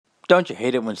Don't you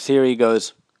hate it when Siri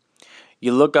goes,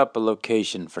 you look up a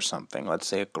location for something, let's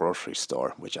say a grocery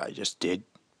store, which I just did.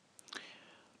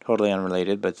 Totally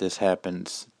unrelated, but this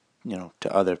happens,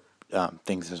 to other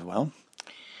things as well.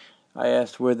 I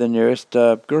asked where the nearest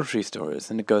grocery store is,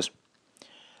 and it goes,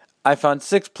 I found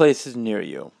 6 places near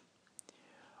you.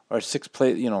 Or 6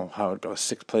 places, how it goes,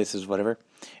 6 places, whatever.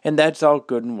 And that's all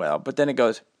good and well. But then it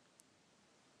goes,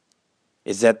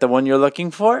 is that the one you're looking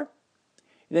for?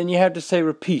 Then you have to say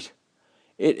repeat.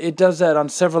 It does that on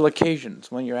several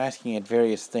occasions when you're asking it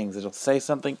various things. It'll say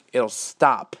something, it'll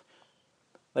stop.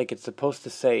 Like it's supposed to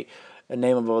say a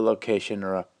name of a location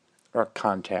or a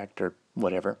contact or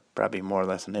whatever. Probably more or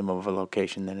less a name of a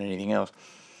location than anything else.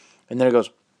 And then it goes,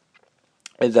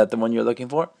 is that the one you're looking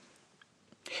for?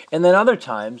 And then other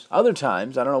times, I don't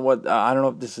know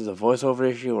if this is a voiceover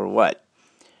issue or what,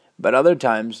 but other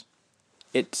times,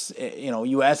 it's,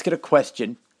 you ask it a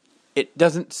question, it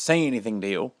doesn't say anything to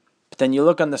you, but then you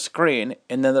look on the screen,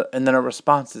 and then a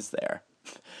response is there.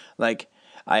 Like,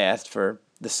 I asked for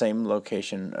the same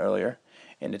location earlier,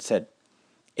 and it said,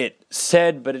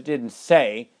 but it didn't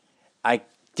say, I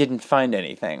didn't find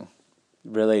anything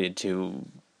related to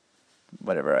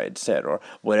whatever I had said, or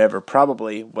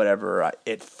probably whatever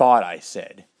it thought I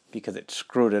said, because it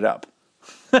screwed it up.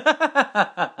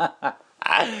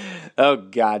 Oh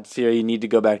God, Siri, you need to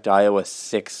go back to iOS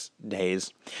 6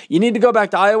 days. You need to go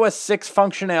back to iOS 6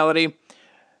 functionality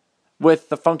with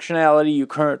the functionality you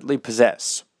currently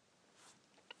possess.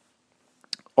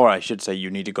 Or I should say, you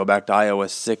need to go back to iOS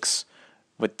 6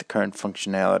 with the current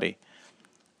functionality.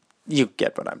 You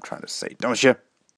get what I'm trying to say, don't you?